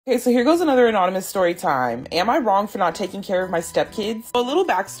Okay, so here goes another anonymous story time. Am I wrong for not taking care of my stepkids? So a little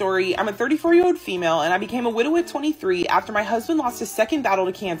backstory, I'm a 34-year-old female and I became a widow at 23 after my husband lost his second battle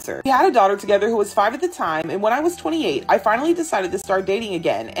to cancer. We had a daughter together who was 5 at the time, and when I was 28, I finally decided to start dating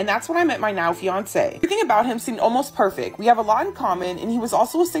again, and that's when I met my now fiance. Everything about him seemed almost perfect. We have a lot in common, and he was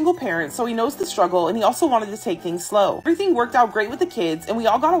also a single parent, so he knows the struggle, and he also wanted to take things slow. Everything worked out great with the kids, and we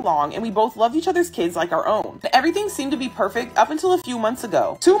all got along, and we both loved each other's kids like our own. And everything seemed to be perfect up until a few months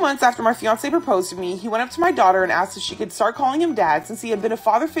ago. 2 months after my fiance proposed to me, he went up to my daughter and asked if she could start calling him dad since he had been a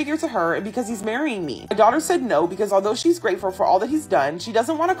father figure to her and because he's marrying me. My daughter said no because although she's grateful for all that he's done, she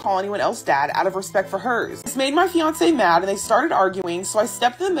doesn't want to call anyone else dad out of respect for hers. This made my fiance mad and they started arguing, so I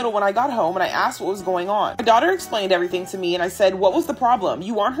stepped in the middle when I got home and I asked what was going on. My daughter explained everything to me and I said, what was the problem?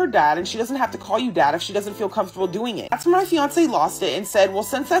 You aren't her dad and she doesn't have to call you dad if she doesn't feel comfortable doing it. That's when my fiance lost it and said, well,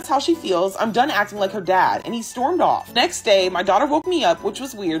 since that's how she feels, I'm done acting like her dad, and he stormed off. Next day, my daughter woke me up, which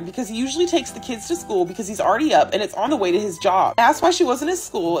was weird because he usually takes the kids to school because he's already up and it's on the way to his job. I asked why she wasn't at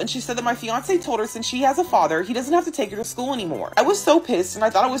school and she said that my fiance told her since she has a father, he doesn't have to take her to school anymore. I was so pissed and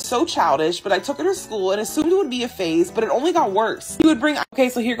I thought it was so childish, but I took her to school and assumed it would be a phase, but it only got worse. He would bring— Okay,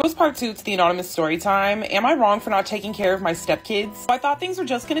 so here goes part 2 to the anonymous story time. Am I wrong for not taking care of my stepkids? So I thought things were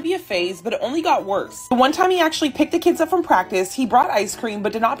just gonna be a phase, but it only got worse. The one time he actually picked the kids up from practice, he brought ice cream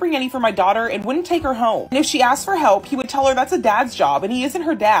but did not bring any for my daughter and wouldn't take her home. And if she asked for help, he would tell her that's a dad's job and he isn't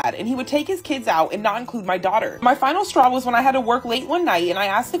her dad, and he would take his kids out and not include my daughter. My final straw was when I had to work late one night and I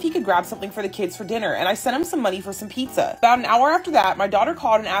asked if he could grab something for the kids for dinner, and I sent him some money for some pizza. About an hour after that, my daughter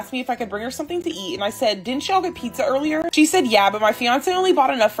called and asked me if I could bring her something to eat, and I said, didn't y'all get pizza earlier? She said yeah, but my fiance only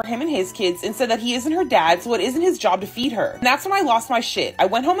bought enough for him and his kids and said that he isn't her dad, so it isn't his job to feed her. And that's when I lost my shit. I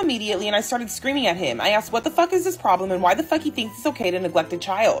went home immediately and I started screaming at him. I asked what the fuck is this problem and why the fuck he thinks it's okay to neglect a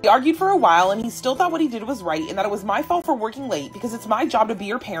child. We argued for a while and he still thought what he did was right and that it was my fault for working late because it's my job to be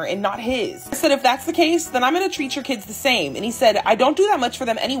your parent and not his. I said if that's the case, then I'm gonna treat your kids the same, and he said I don't do that much for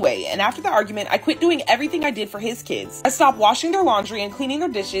them anyway, and after the argument I quit doing everything I did for his kids. I stopped washing their laundry and cleaning their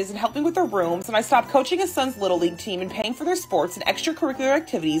dishes and helping with their rooms, and I stopped coaching his son's little league team and paying for their sports and extracurricular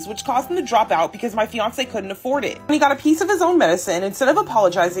activities, which caused them to drop out because my fiance couldn't afford it. When he got a piece of his own medicine, instead of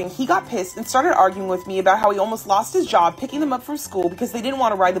apologizing, he got pissed and started arguing with me about how he almost lost his job picking them up from school because they didn't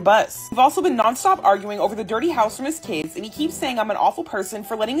want to ride the bus. We've also been nonstop arguing over the dirty house from his kids, and he keeps saying I'm an awful person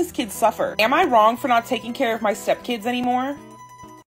for letting his kids suffer. Am I wrong for not taking care of my stepkids anymore?